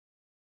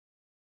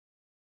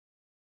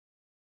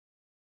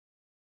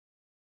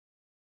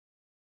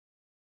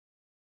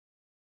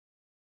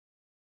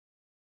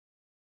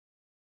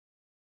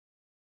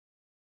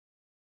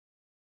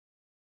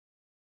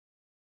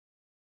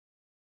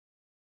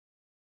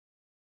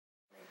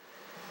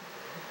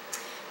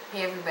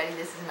Hey everybody,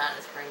 this is Not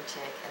a Spring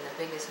Chick, and the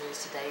biggest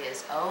news today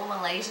is,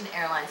 Malaysian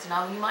Airlines.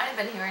 Now, you might have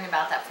been hearing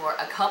about that for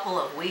a couple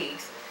of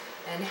weeks.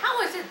 And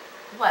how is it,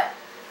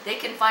 they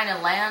can find a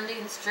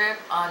landing strip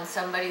on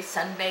somebody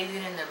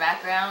sunbathing in their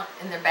background,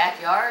 in their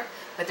backyard,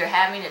 but they're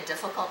having a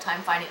difficult time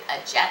finding a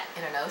jet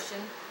in an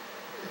ocean?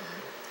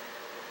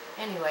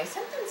 Anyway,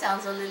 something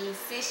sounds a little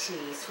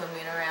fishy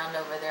swimming around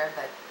over there,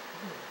 but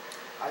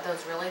are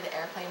those really the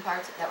airplane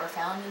parts that were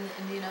found in the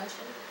Indian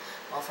Ocean?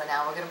 Well, for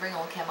now, we're going to bring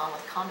Oldecam on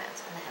with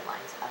comments on the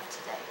headlines of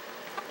today.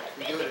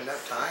 We do it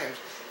enough times,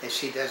 and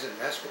she doesn't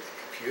mess with the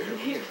computer.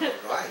 We get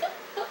it right.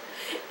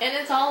 And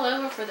it's all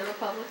over for the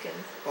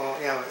Republicans. Well,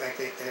 yeah, like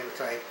it was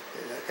like,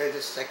 okay,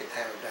 this is the second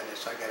time I've done this,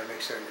 so I got to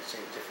make certain it's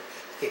different.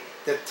 Okay,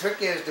 the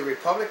trick is the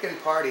Republican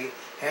Party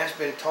has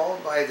been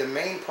told by the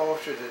main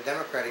pollsters of the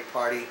Democratic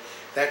Party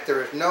that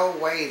there is no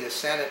way the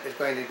Senate is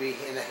going to be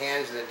in the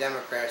hands of the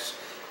Democrats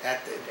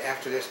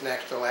after this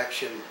next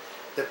election.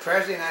 The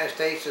President of the United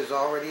States has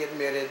already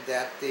admitted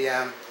that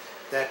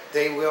that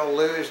they will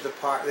lose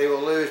They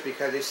will lose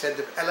because they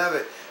said, I love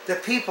it. The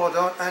people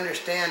don't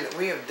understand that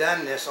we have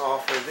done this all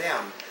for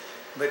them.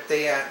 But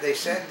they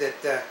said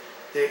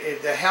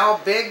that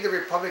how big the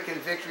Republican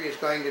victory is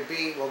going to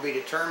be will be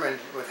determined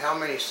with how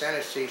many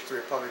Senate seats the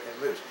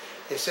Republicans lose.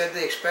 They said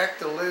they expect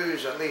to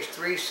lose at least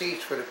 3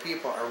 seats where the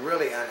people are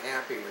really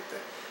unhappy with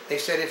it. They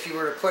said if you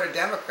were to put a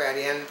Democrat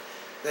in,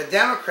 the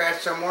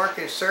Democrats are more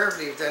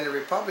conservative than the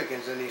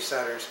Republicans in these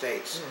southern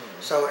states.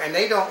 So, and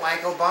they don't like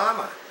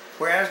Obama.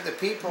 Whereas the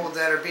people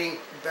that are going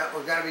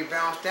to be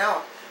bounced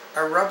out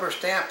are rubber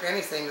stamp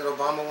anything that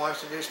Obama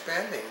wants to do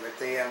spending.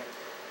 But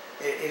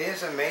it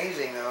is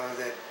amazing though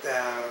that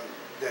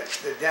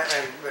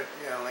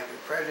like the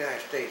President of the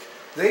United States,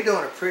 they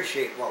don't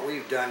appreciate what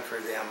we've done for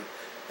them.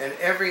 And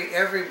every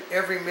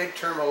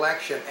midterm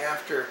election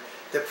after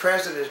the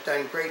president has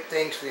done great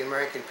things for the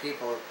American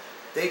people,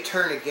 they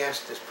turn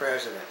against this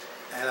president.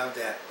 I love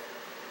that.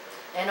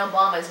 And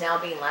Obama is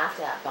now being laughed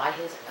at by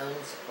his own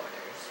supporters.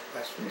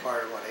 That's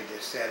part of what I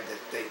just said,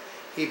 that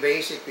he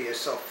basically is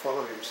so full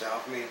of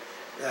himself. I mean,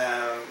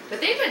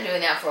 but they've been doing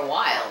that for a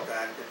while. Oh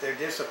God, but they're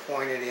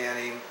disappointed in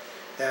him.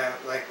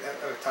 Like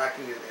I was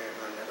talking to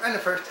and the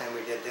first time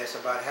we did this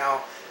about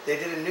how they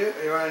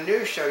were on a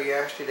news show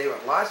yesterday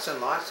with lots and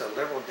lots of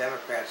liberal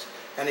Democrats,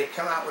 and they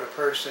come out with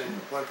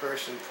one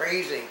person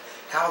praising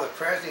how the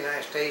President of the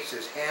United States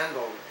has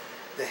handled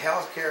the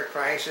healthcare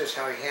crisis,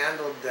 how he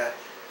handled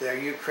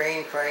the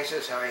Ukraine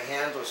crisis, how he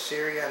handled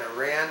Syria and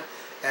Iran,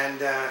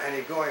 and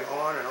he's going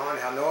on and on,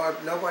 how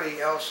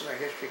nobody else in our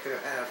history could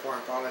have had a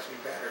foreign policy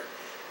better.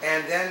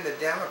 And then the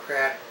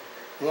Democrat,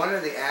 one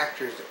of the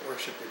actors that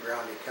worshiped the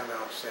ground, he come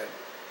out and said,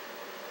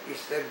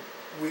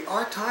 we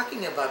are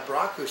talking about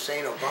Barack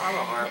Hussein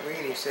Obama, aren't we?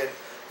 And he said,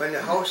 when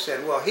the host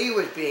said, well, he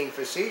was being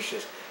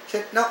facetious, he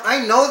said, no,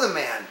 I know the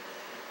man.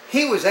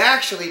 He was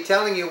actually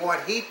telling you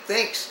what he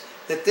thinks,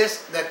 that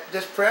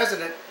this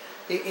president,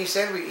 he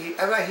said,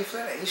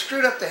 he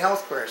screwed up the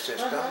healthcare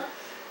system.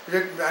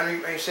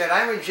 He said,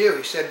 I'm a Jew.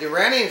 He said, the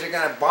Iranians are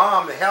going to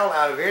bomb the hell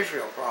out of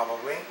Israel,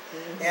 probably.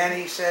 And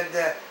he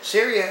said,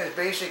 Syria is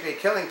basically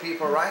killing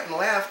people right and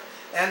left.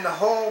 And the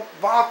whole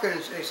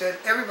Balkans, he said,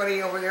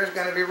 everybody over there is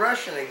going to be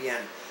Russian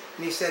again.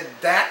 And he said,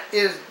 that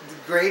is the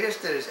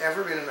greatest that has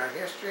ever been in our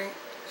history.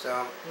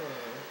 So,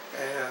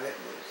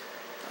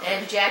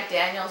 and Jack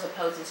Daniels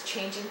opposes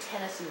changing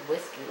Tennessee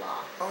whiskey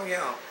law. Oh,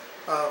 yeah.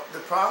 The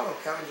problem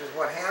comes is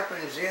what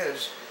happens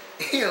is,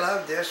 you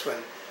love this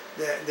one,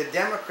 the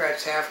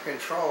Democrats have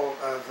control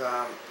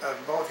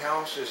of both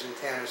houses in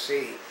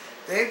Tennessee.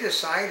 They've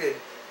decided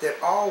that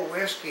all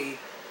whiskey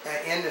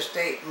in the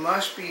state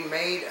must be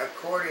made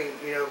according,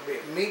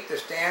 meet the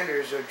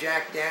standards of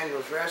Jack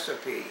Daniels'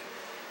 recipe.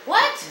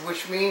 What?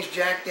 Which means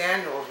Jack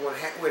Daniels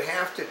would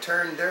have to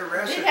turn their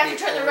recipe over. They'd have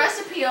to turn the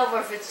recipe over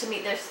if it's to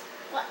meet their...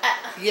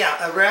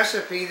 Yeah, a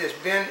recipe that's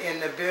been in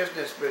the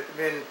business but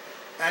been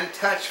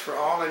untouched for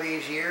all of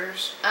these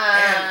years.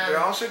 And they're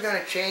also going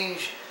to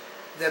change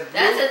the...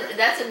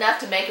 That's enough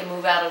to make a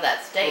move out of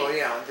that state. Well,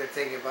 yeah, they're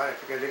thinking about it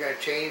because they're going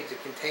to change the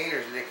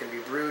containers that they can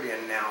be brewed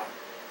in now.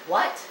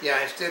 What?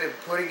 Yeah, instead of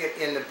putting it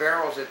in the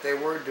barrels that they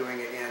were doing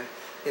it in,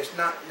 it's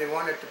not. They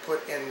wanted to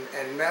put in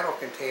metal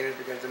containers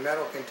because the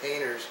metal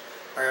containers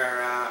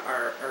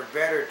are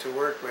better to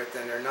work with,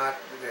 and they're not.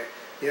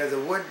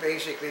 The wood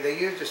basically they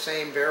use the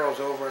same barrels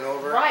over and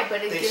over. Right,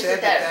 but it gives it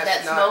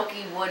that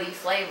smoky, woody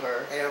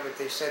flavor. Yeah, but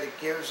they said it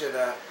gives it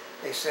a.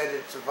 They said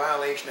it's a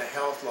violation of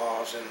health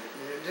laws, and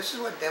this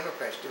is what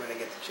Democrats do when they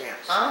get the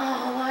chance.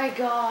 Oh my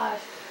gosh.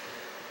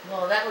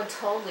 Well, that would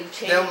totally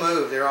change. They'll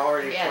move. They're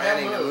already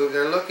planning to move.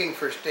 They're looking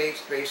for states,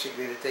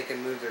 basically, that they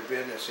can move their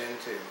business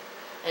into.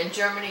 And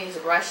Germany's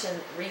Russian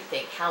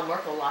rethink, how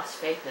Merkel lost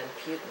faith in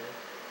Putin.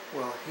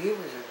 Well, he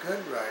was a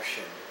good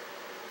Russian.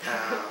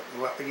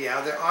 Well,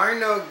 yeah, there are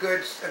no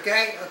good...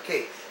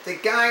 Okay. The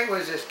guy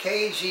was this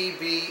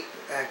KGB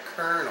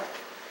colonel.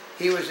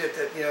 He was at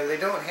the... they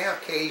don't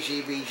have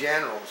KGB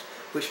generals,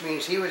 which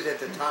means he was at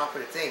the top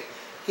of the thing.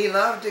 He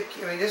loved to...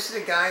 this is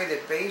a guy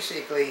that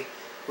basically...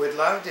 would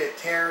love to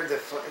to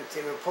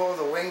pull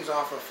the wings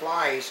off of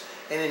flies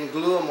and then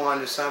glue them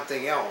onto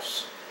something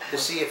else to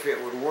see if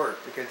it would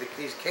work, because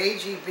he's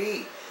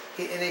KGB.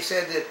 And they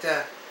said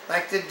that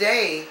like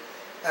today,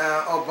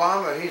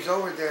 Obama, he's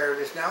over there.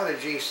 It's now the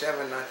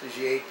G7, not the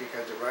G8,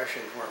 because the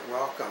Russians weren't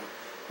welcome.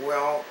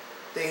 Well,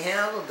 they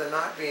handled the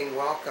not being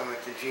welcome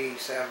at the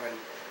G7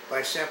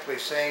 by simply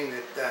saying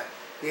that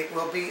it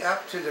will be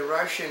up to the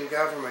Russian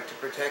government to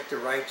protect the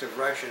rights of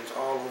Russians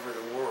all over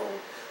the world.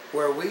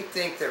 Where we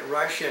think that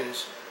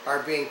Russians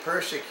are being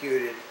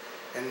persecuted,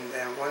 and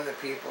one of the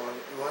people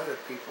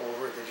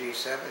over at the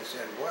G7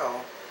 said,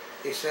 well,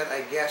 he said,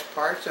 I guess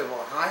parts of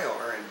Ohio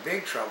are in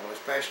big trouble,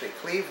 especially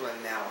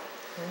Cleveland now.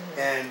 Mm-hmm.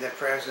 And the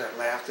president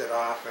laughed it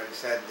off and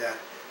said,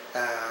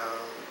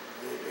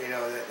 you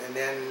know, and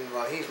then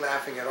while he's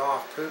laughing it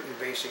off, Putin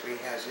basically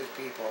has his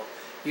people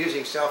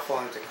using cell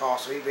phones to call.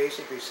 So he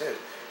basically says,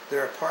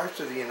 there are parts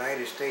of the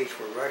United States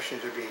where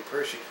Russians are being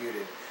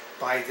persecuted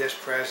by this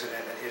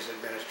president and his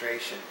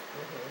administration.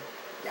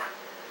 Mm-hmm. Yeah.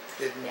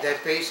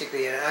 That's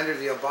basically, and under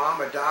the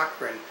Obama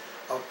doctrine,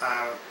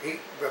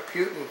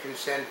 Putin can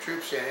send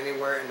troops in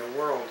anywhere in the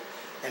world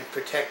and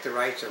protect the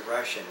rights of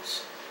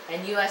Russians.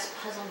 And U.S.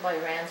 puzzled by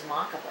Iran's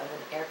mock-up of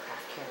an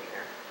aircraft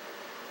carrier.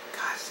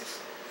 Gosh,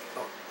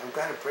 I'm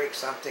going to break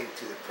something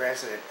to the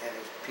president and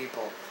his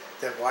people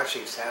that are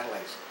watching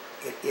satellites.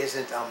 It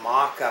isn't a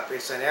mock-up.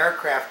 It's an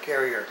aircraft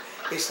carrier.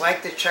 It's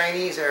like the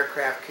Chinese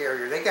aircraft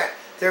carrier.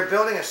 They're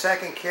building a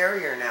second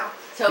carrier now.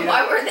 So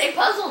why were they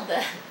puzzled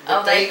then?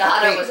 Oh, they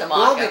thought it was a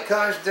mock-up. Well,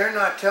 because they're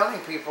not telling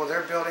people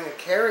they're building a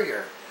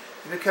carrier.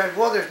 Because,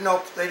 well,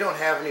 they don't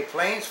have any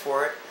planes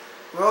for it.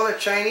 Well, the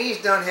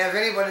Chinese don't have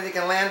anybody that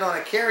can land on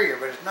a carrier,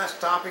 but it's not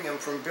stopping them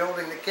from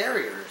building the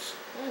carriers.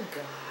 Oh,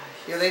 gosh.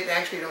 You know, they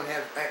actually don't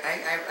have,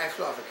 I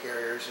flew off of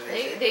carriers.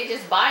 And they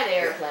just buy the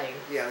airplane.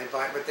 Yeah, they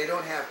buy, but they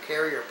don't have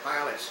carrier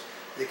pilots,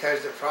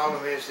 because the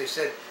problem is, they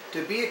said,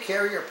 to be a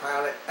carrier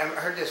pilot, I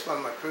heard this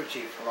from my crew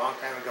chief a long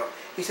time ago,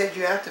 he said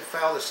you have to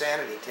fail the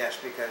sanity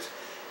test, because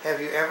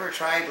have you ever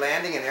tried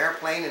landing an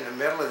airplane in the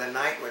middle of the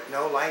night with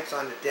no lights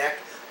on the deck,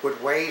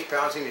 with waves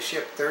bouncing the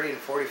ship 30 and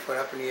 40 foot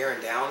up in the air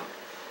and down?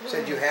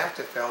 Said you have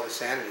to fail the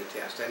sanity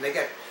test, and they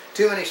got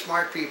too many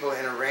smart people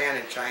in Iran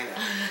and China.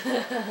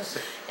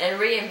 And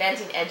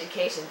reinventing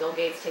education, Bill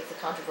Gates takes a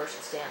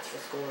controversial stance for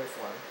school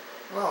reform.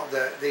 Well,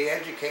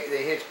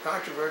 his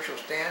controversial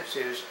stance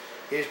is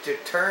to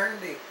turn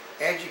the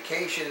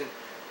education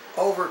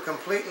over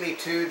completely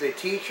to the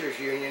teachers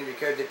union,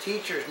 because the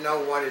teachers know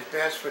what is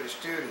best for the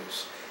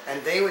students,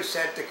 and they would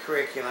set the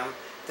curriculum.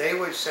 They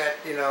would set,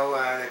 you know,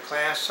 the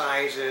class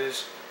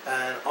sizes.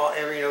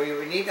 You know,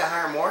 we need to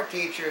hire more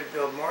teachers,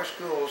 build more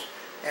schools,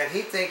 and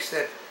he thinks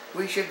that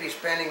we should be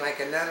spending like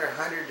another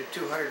 $100 to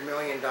 $200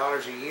 million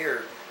a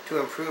year to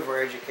improve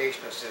our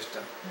educational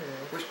system,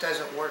 which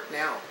doesn't work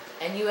now.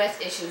 And U.S.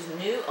 issues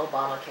new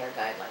Obamacare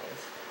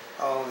guidelines.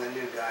 Oh, the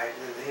new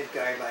his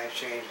guidelines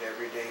changed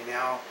every day.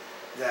 Now,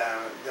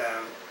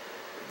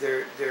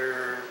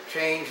 they're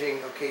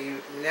changing. Okay,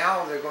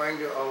 now they're going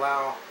to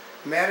allow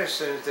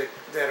medicines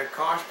that are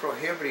cost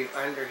prohibitive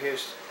under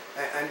his.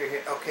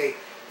 Okay,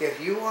 if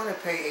you want to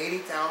pay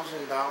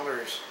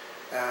 $80,000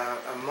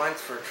 a month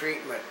for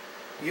treatment,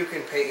 you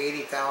can pay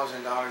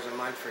 $80,000 a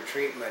month for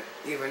treatment,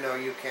 even though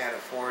you can't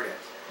afford it.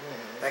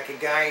 Mm-hmm. Like a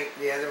guy,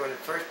 the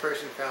first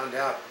person found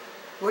out,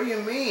 what do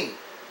you mean?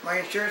 My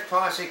insurance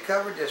policy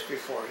covered this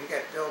before. He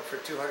got billed for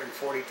 $240,000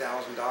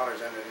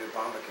 under the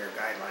Obamacare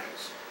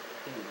guidelines.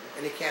 Mm-hmm.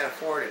 And he can't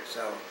afford it,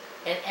 so.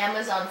 And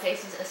Amazon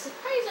faces a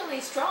surprisingly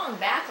strong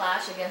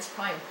backlash against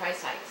Prime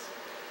price hikes.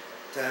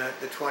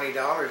 The $20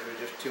 was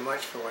just too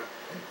much for what.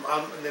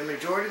 The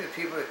majority of the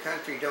people in the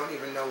country don't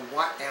even know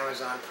what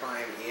Amazon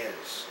Prime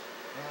is.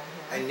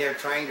 Mm-hmm. And they're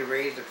trying to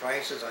raise the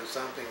prices on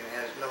something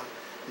that has no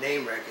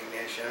name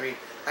recognition. I mean,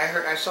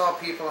 I saw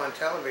people on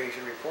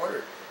television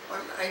report,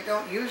 I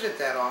don't use it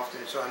that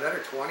often, so another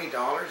 $20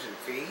 in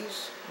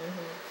fees?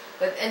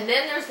 Mm-hmm. And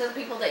then there's the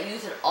people that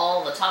use it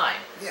all the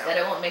time, that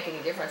it won't make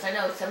any difference. I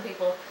know some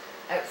people,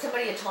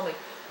 somebody had told me,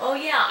 oh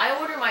yeah, I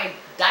order my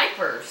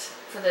diapers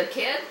for the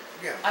kid.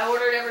 Yeah. I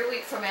order it every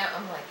week from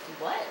Amazon. I'm like,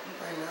 what?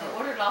 I know. You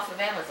ordered it off of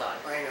Amazon.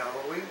 I know.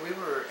 We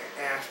were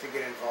asked to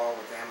get involved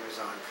with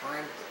Amazon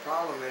Prime. The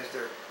problem is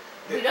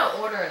we don't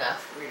order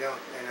enough. We don't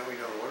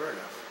order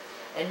enough.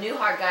 And new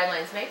hard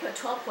guidelines may put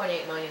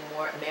 12.8 million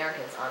more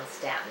Americans on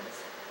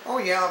statins. Oh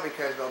yeah,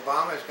 because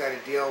Obama's got to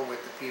deal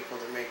with the people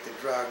that make the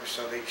drugs,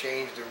 so they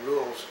changed the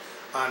rules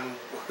on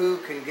who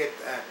can get,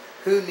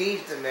 who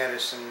needs the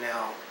medicine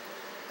now.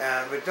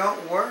 But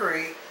don't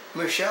worry,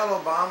 Michelle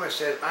Obama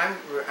said,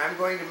 I'm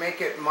going to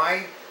make it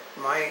my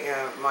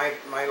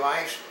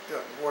life's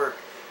work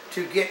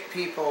to get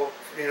people,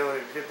 you know,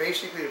 to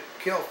basically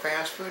kill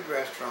fast food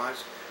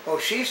restaurants. Oh,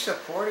 she's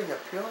supporting a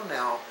pill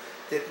now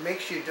that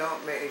makes you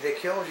that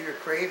kills your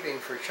craving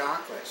for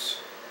chocolates.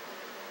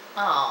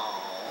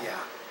 Oh. Yeah.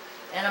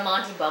 And a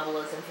Monty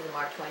Bubbleism for the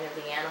Mark Twain of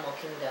the animal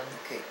kingdom.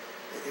 Okay.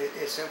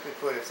 It's simply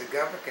put, if the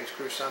government can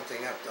screw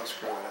something up, they'll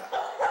screw it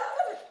up.